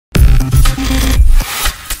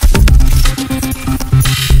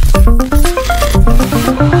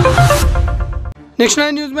National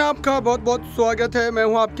news में आपका बहुत बहुत स्वागत है। मैं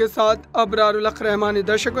हूं आपके साथ अबरारुल हक रहमानी।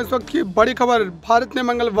 दर्शकों, इस वक्त की बड़ी खबर। भारत ने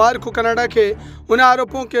मंगलवार को कनाडा के उन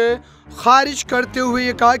आरोपों के खारिज करते हुए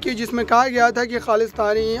ये कहा कि जिसमें कहा गया था कि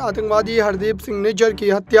खालिस्तानी आतंकवादी हरदीप सिंह निज्जर की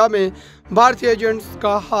हत्या में भारतीय एजेंट्स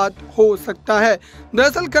का हाथ हो सकता है।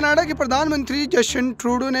 दरअसल कनाडा के प्रधानमंत्री जस्टिन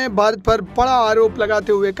ट्रूडो ने भारत पर बड़ा आरोप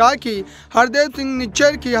लगाते हुए कहा कि हरदीप सिंह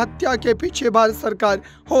निज्जर की हत्या के पीछे भारत सरकार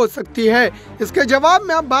हो सकती है। इसके जवाब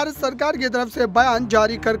में अब भारत सरकार की तरफ से बयान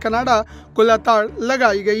जारी कर कनाडा को लताड़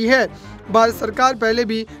लगाई गई है। भारत सरकार पहले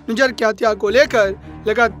भी निज्जर की हत्या को लेकर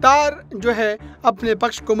लगातार अपने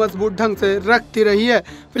पक्ष को मजबूत ढंग से रखती रही है।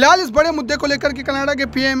 फिलहाल इस बड़े मुद्दे को लेकर के कनाडा के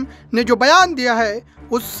पीएम ने जो बयान दिया है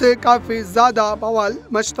उससे काफी ज्यादा बवाल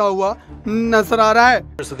मचता हुआ नजर आ रहा है।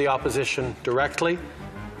 The opposition directly,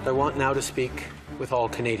 I want now to speak with all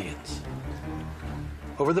Canadians.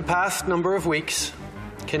 Over the past number of weeks,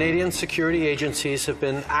 Canadian security agencies have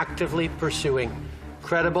been actively pursuing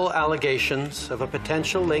credible allegations of a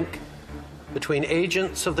potential link between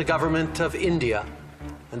agents of the government of India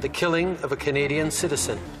and the killing of a Canadian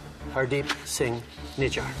citizen, Hardeep Singh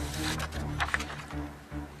Nijjar.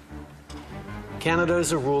 Canada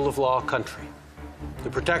is a rule of law country. The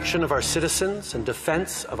protection of our citizens and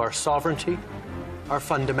defense of our sovereignty are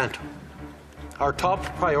fundamental. Our top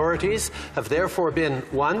priorities have therefore been,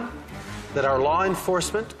 one, that our law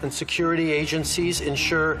enforcement and security agencies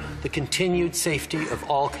ensure the continued safety of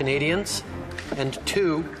all Canadians, and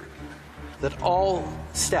two, that all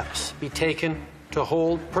steps be taken to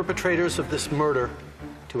hold perpetrators of this murder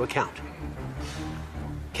to account.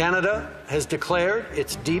 Canada has declared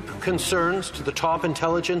its deep concerns to the top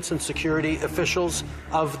intelligence and security officials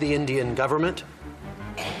of the Indian government.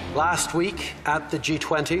 Last week at the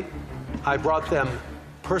G20, I brought them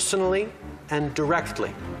personally and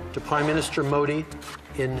directly to Prime Minister Modi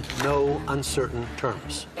in no uncertain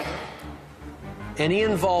terms. Any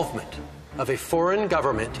involvement of a foreign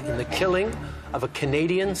government in the killing of a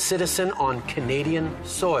Canadian citizen on Canadian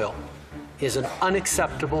soil is an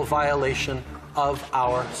unacceptable violation of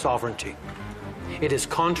our sovereignty. It is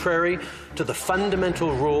contrary to the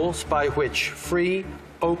fundamental rules by which free,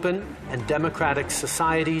 open, and democratic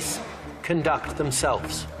societies conduct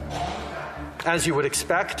themselves. As you would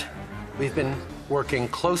expect, we've been working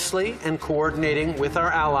closely and coordinating with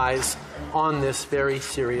our allies on this very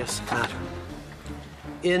serious matter.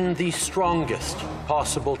 In the strongest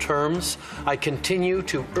possible terms, I continue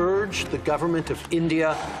to urge the government of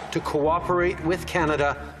India to cooperate with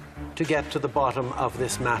Canada to get to the bottom of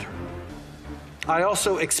this matter. I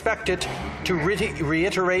also expect it to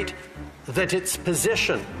reiterate that its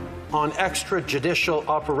position on extrajudicial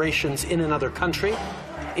operations in another country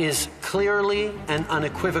is clearly and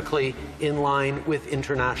unequivocally in line with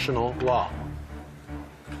international law.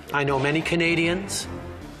 I know many Canadians,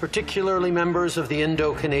 particularly members of the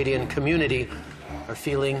indo-Canadian community, are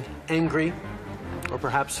feeling angry or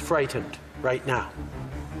perhaps frightened right now.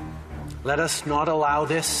 Let us not allow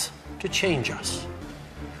this to change us.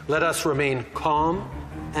 Let us remain calm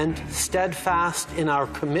and steadfast in our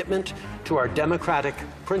commitment to our democratic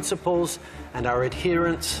principles and our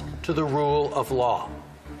adherence to the rule of law.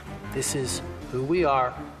 This is who we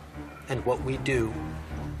are and what we do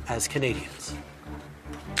as Canadians.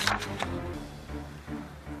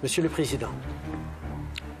 Monsieur le Président,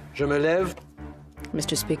 je me lève.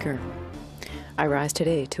 Mr. Speaker, I rise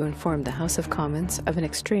today to inform the House of Commons of an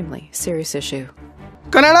extremely serious issue.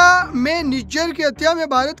 Canada में निज्जर की हत्या में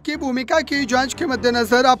भारत की भूमिका की जांच के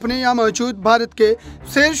मद्देनजर अपने यहाँ मौजूद भारत के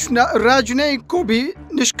शीर्ष राजनयिक को भी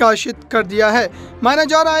निष्कासित कर दिया है। माना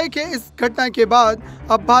जा रहा है कि इस घटना के बाद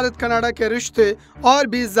अब भारत कनाडा के रिश्ते और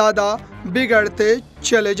भी ज़्यादा बिगड़ते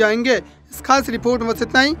चले जाएंगे। इस खास रिपोर्ट में बस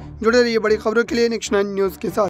इतना ही। जुड़े रहिए बड़ी खबरों के लिए नेशनल न्यूज़ के साथ।